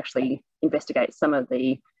looking to actually investigate some of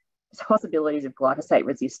the possibilities of glyphosate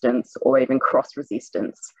resistance or even cross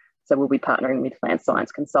resistance. So we'll be partnering with Plant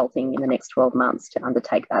Science Consulting in the next 12 months to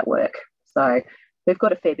undertake that work. So we've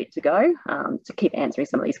got a fair bit to go to keep answering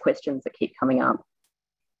some of these questions that keep coming up.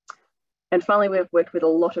 And finally, we've worked with a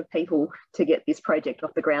lot of people to get this project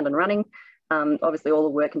off the ground and running. Obviously, all the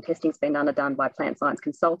work and testing's been done by Plant Science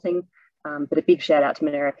Consulting, but a big shout out to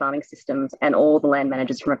Monaro Farming Systems and all the land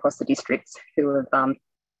managers from across the districts who have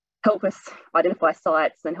helped us identify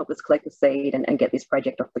sites and help us collect the seed and get this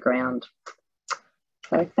project off the ground.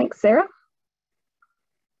 So thanks, Sarah.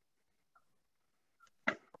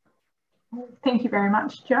 Thank you very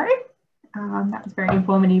much, Jo. That was a very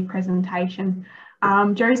informative presentation.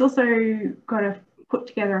 Jo's also put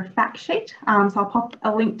together a fact sheet, so I'll pop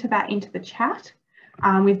a link to that into the chat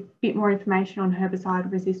with a bit more information on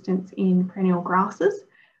herbicide resistance in perennial grasses,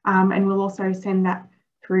 and we'll also send that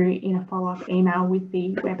through in a follow-up email with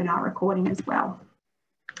the webinar recording as well.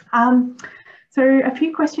 So a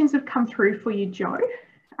few questions have come through for you, Jo.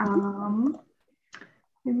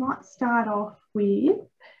 We might start off with,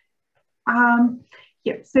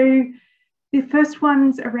 so the first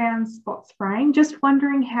one's around spot spraying. Just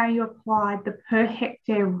wondering how you applied the per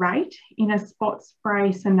hectare rate in a spot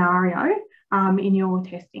spray scenario in your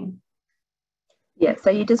testing. Yeah, so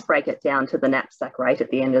you just break it down to the knapsack rate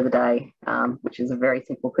at the end of the day, which is a very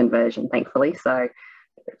simple conversion, thankfully. So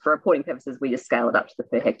for reporting purposes, we just scale it up to the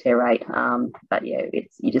per hectare rate. But yeah,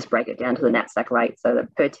 you just break it down to the knapsack rate, so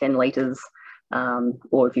that per 10 litres,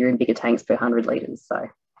 or if you're in bigger tanks, per 100 litres. So.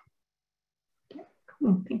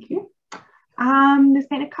 Cool, thank you. There's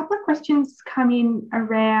been a couple of questions come in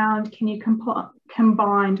around, can you combine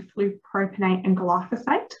flupropanate and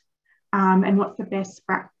glyphosate? And what's the best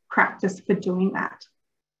practice for doing that?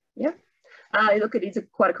 Yeah, look, it is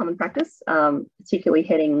quite a common practice, particularly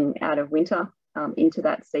heading out of winter into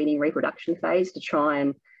that seeding reproduction phase to try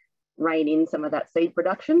and rein in some of that seed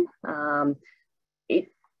production.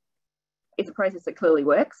 It's a process that clearly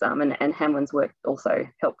works, and Hanwen's work also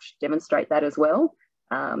helps demonstrate that as well.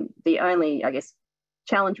 The only, I guess,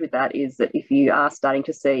 challenge with that is that if you are starting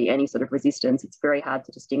to see any sort of resistance, it's very hard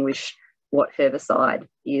to distinguish what herbicide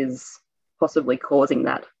is possibly causing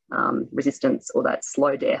that resistance or that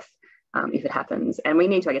slow death if it happens. And we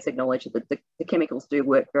need to, I guess, acknowledge that the chemicals do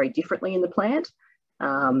work very differently in the plant.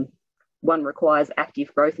 One requires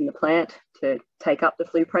active growth in the plant to take up the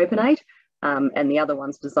flupropanate, and the other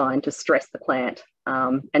one's designed to stress the plant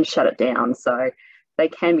and shut it down. So they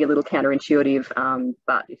can be a little counterintuitive,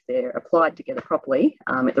 but if they're applied together properly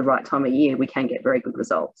at the right time of year, we can get very good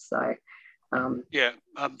results. So, yeah,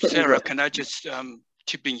 Sarah, can I just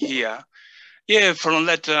chip in here? Yeah, from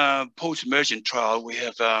that post-emergent trial, we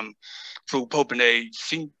have flupropanate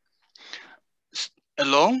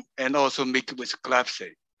alone and also mixed with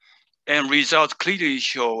glyphosate. And results clearly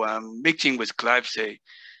show mixing with glyphosate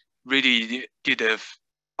really did an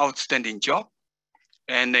outstanding job.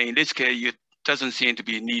 And in this case, it doesn't seem to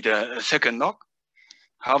be need a second knock.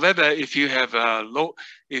 However, if you have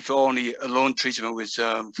if only a lone treatment with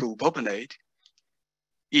flupropanate,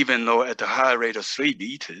 even though at a higher rate of 3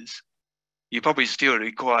 liters, you probably still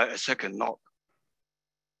require a second knock.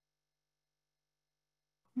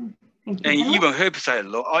 And even herbicide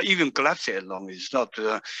alone, or even glyphosate alone, is not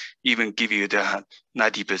even give you the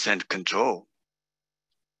 90% control.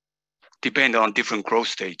 Depend on different growth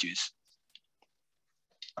stages.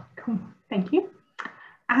 Cool, thank you.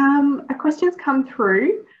 A question's come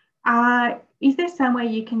through. Is there somewhere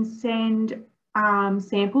you can send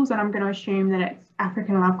samples, and I'm going to assume that it's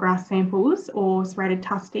African lovegrass samples or serrated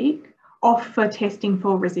tustic, off for testing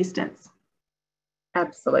for resistance?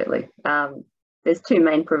 Absolutely. There's 2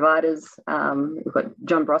 main providers. We've got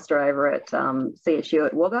John Broster over at CSU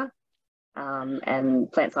at Wagga,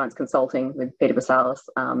 and Plant Science Consulting with Peter Basalis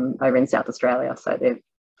over in South Australia. So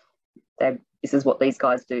this is what these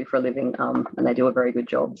guys do for a living, and they do a very good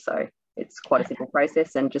job. So it's quite a simple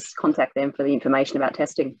process, and just contact them for the information about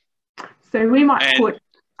testing. So we might put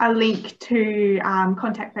a link to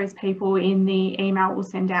contact those people in the email we'll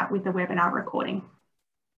send out with the webinar recording.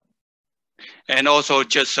 And also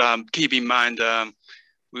just keep in mind,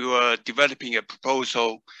 we were developing a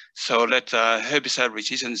proposal so that herbicide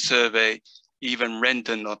resistance survey, even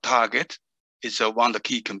random or target, is one of the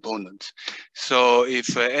key components. So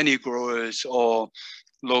if any growers or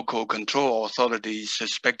local control authorities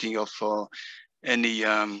suspecting of any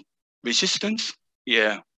resistance,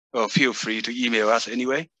 well, feel free to email us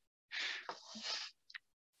anyway.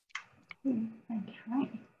 Okay.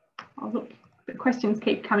 Oh, look, the questions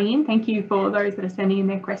keep coming in. Thank you for those that are sending in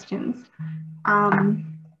their questions. I'll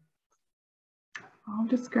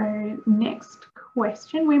just go next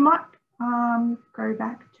question. We might go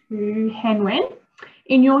back to Hanwen.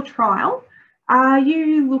 In your trial, are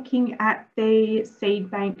you looking at the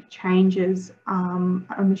seed bank changes, I'm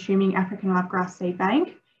assuming African lovegrass seed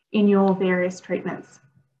bank, in your various treatments?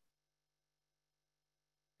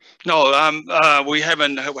 No, we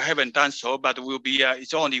haven't done so, but we'll be.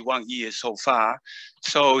 It's only 1 year so far,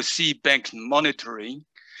 so seed bank monitoring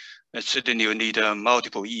certainly will need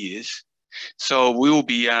multiple years. So we will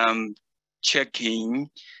be checking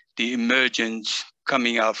the emergence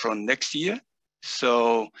coming out from next year.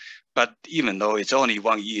 So, but even though it's only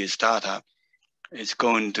 1 year startup, it's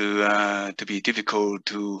going to be difficult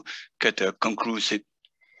to get a conclusive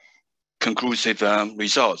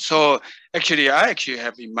results. So actually, I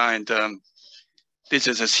have in mind, this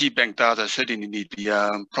is a seed bank data certainly need to be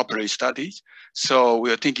properly studied. So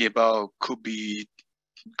we are thinking about could be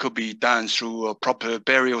done through proper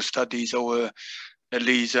burial studies over at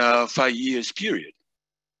least 5 years period.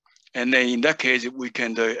 And then in that case, we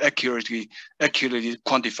can accurately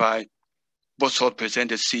quantify what sort of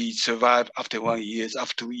percentage seeds survive after 1 year,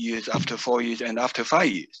 after 2 years, after 4 years, and after 5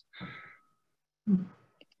 years.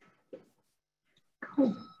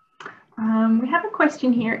 Cool. We have a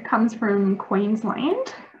question here. It comes from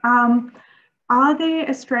Queensland. Are there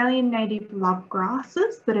Australian native love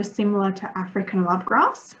grasses that are similar to African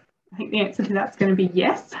lovegrass? I think the answer to that's going to be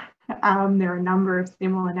yes. There are a number of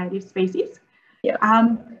similar native species. Yeah.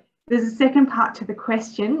 There's a second part to the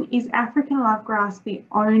question. Is African lovegrass the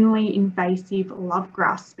only invasive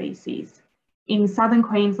lovegrass species? In southern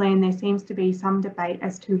Queensland, there seems to be some debate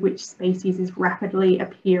as to which species is rapidly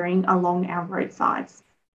appearing along our roadsides.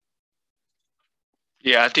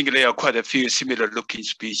 Yeah, I think there are quite a few similar looking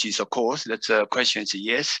species, of course. That's a question is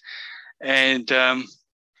yes. And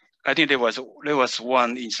I think there was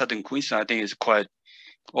one in southern Queensland. I think it's quite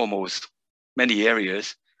almost many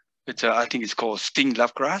areas. But I think it's called sting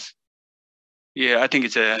lovegrass. Yeah, I think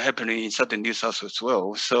it's happening in southern New South as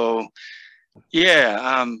well. So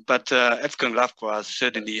yeah, but African lovegrass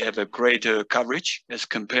certainly have a greater coverage as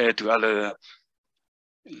compared to other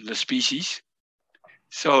species.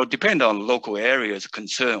 So depend on local areas of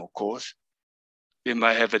concern, of course. They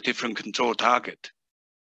might have a different control target.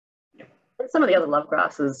 Some of the other love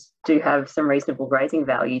grasses do have some reasonable grazing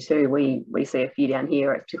value too. We see a few down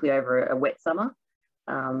here, particularly over a wet summer,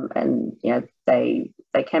 and you know they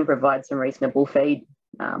can provide some reasonable feed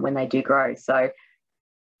when they do grow. So,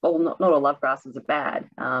 not all love grasses are bad,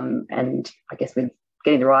 and I guess with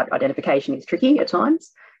getting the right identification is tricky at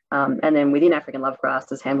times. And then within African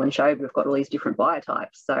lovegrass, as Hanwen showed, we've got all these different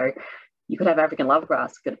biotypes. So you could have African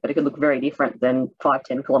lovegrass, but it could look very different than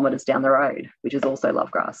 5-10 kilometres down the road, which is also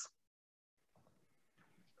lovegrass.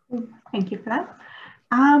 Thank you for that.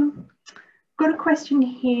 got a question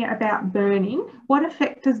here about burning. What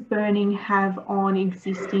effect does burning have on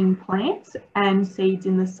existing plants and seeds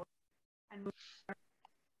in the soil?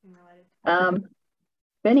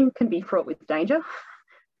 Burning can be fraught with danger,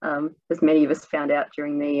 as many of us found out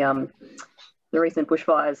during the recent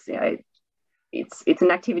bushfires. You know, it's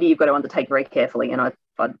an activity you've got to undertake very carefully, and I'd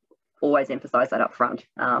always emphasise that up front.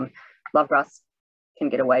 Lovegrass can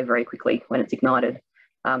get away very quickly when it's ignited.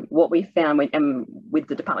 What we found with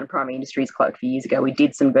the Department of Primary Industries quite a few years ago, we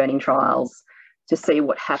did some burning trials to see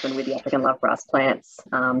what happened with the African lovegrass plants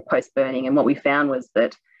post-burning, and what we found was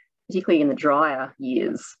that, particularly in the drier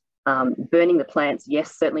years, burning the plants,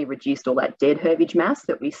 yes, certainly reduced all that dead herbage mass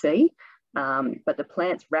that we see, but the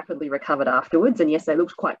plants rapidly recovered afterwards, and yes, they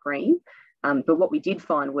looked quite green, but what we did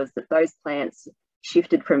find was that those plants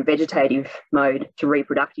shifted from vegetative mode to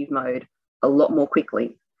reproductive mode a lot more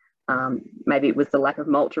quickly. Maybe it was the lack of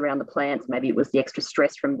mulch around the plants, maybe it was the extra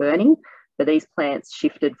stress from burning, but these plants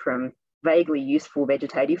shifted from vaguely useful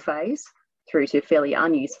vegetative phase through to fairly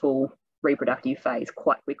unuseful reproductive phase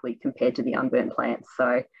quite quickly compared to the unburnt plants.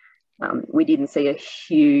 So we didn't see a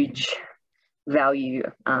huge value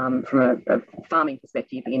from a farming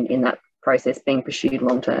perspective in that process being pursued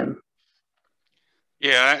long term.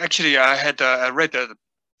 Yeah, actually, I read a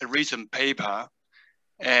recent paper,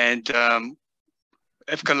 and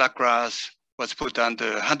African lovegrass was put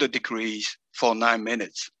under 100 degrees for 9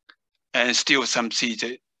 minutes, and still some seeds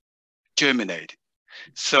germinate.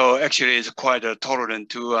 So actually, it's quite tolerant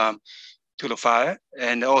to the fire.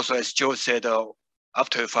 And also, as Joe said,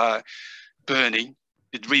 after fire burning,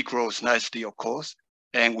 it regrows nicely, of course.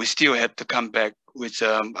 And we still have to come back with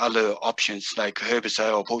other options like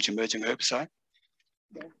herbicide or post-emergent herbicide,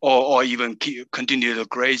 yeah, or even continue the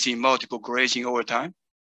grazing, multiple grazing over time.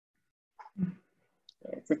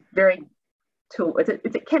 It's a very tool.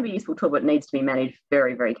 It can be a useful tool, but it needs to be managed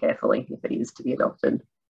very, very carefully if it is to be adopted.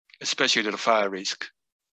 Especially the fire risk.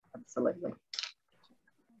 Absolutely.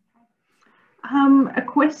 A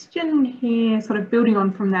question here, sort of building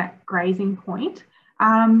on from that grazing point.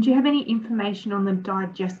 Do you have any information on the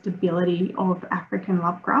digestibility of African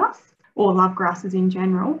lovegrass or lovegrasses in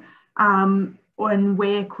general? And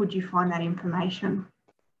where could you find that information?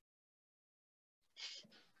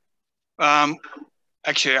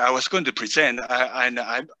 Actually, I was going to present,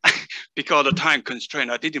 I because of time constraint,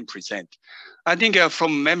 I didn't present. I think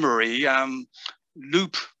from memory,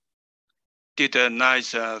 Loop did a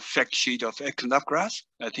nice fact sheet of African lovegrass,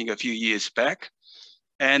 I think a few years back.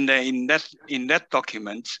 And in that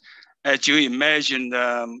document, as you imagine,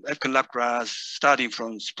 African lovegrass starting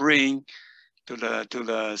from spring to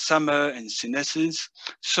the summer and senescence.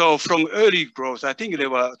 So from early growth, I think they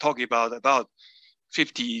were talking about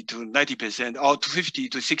 50 to 90% or 50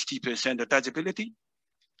 to 60% digestibility.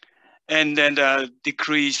 And then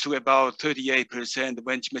decrease to about 38%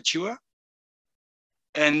 when mature.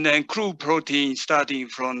 And then crude protein starting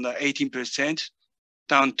from 18%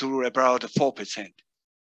 down to about 4%.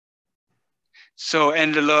 So,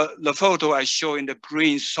 and the photo I show in the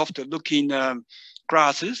green, softer looking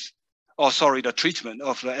grasses, the treatment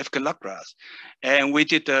of the African lovegrass. And we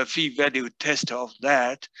did a feed value test of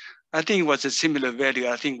that. I think it was a similar value.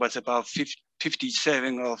 I think it was about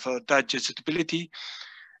 57 of digestibility.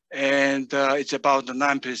 And it's about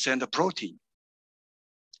 9% of protein.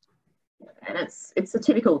 And it's a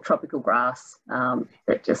typical tropical grass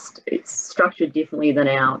that it's structured differently than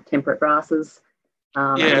our temperate grasses.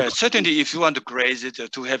 Yeah, certainly if you want to graze it,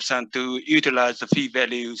 to have some to utilize the feed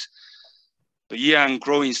values, the young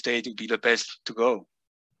growing state would be the best to go.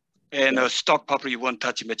 And stock probably won't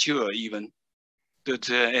touch mature even, but,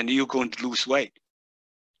 and you're going to lose weight.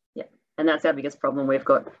 Yeah, and that's our biggest problem. We've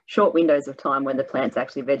got short windows of time when the plant's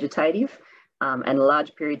actually vegetative, and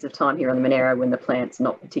large periods of time here on the Monaro when the plant's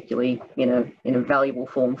not particularly in a valuable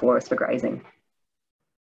form for us for grazing.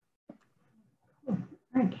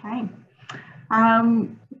 Okay.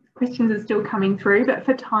 Questions are still coming through, but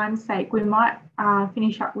for time's sake, we might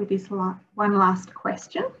finish up with this one last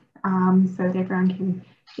question so that everyone can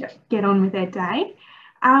get on with their day.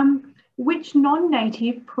 Which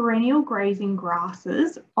non-native perennial grazing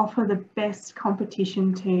grasses offer the best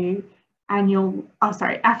competition to African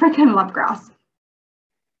lovegrass?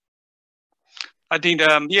 I think,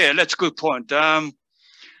 yeah, that's a good point.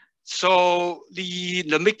 So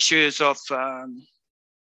the mixtures of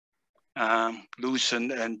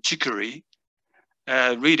lucerne and chicory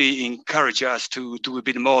really encourage us to do a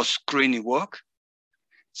bit more screening work.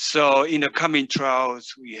 So in the coming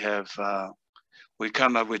trials, we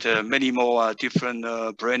come up with many more different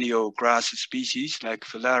perennial grass species like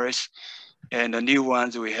phalaris, and the new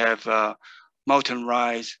ones we have mountain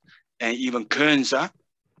rice and even kernza.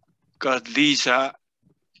 because these are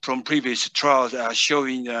from previous trials are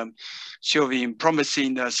showing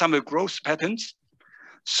promising summer growth patterns.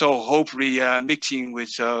 So hopefully mixing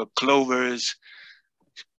with clovers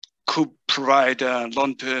could provide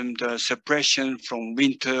long-term suppression from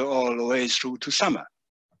winter all the way through to summer.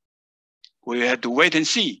 We had to wait and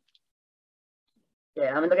see.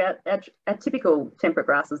 Yeah, I mean, look, our typical temperate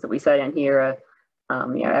grasses that we sow down here are,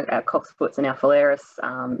 our cocksfoots and our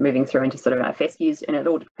phalaris, moving through into sort of our fescues, and it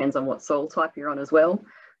all depends on what soil type you're on as well.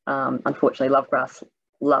 Unfortunately, lovegrass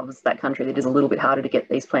loves that country that is a little bit harder to get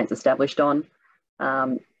these plants established on.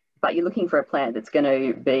 But you're looking for a plant that's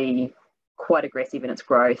going to be quite aggressive in its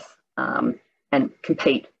growth and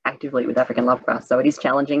compete actively with African lovegrass. So it is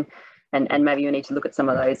challenging, and maybe you need to look at some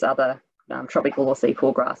of those other tropical or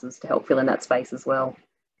C4 grasses to help fill in that space as well.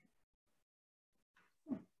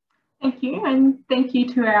 Thank you, and thank you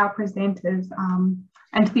to our presenters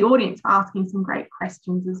and to the audience for asking some great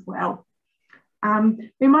questions as well.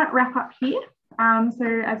 We might wrap up here. So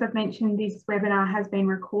as I've mentioned, this webinar has been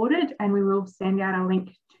recorded, and we will send out a link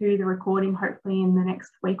to the recording hopefully in the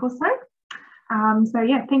next week or so. So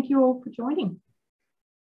yeah, thank you all for joining.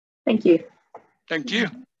 Thank you. Thank you.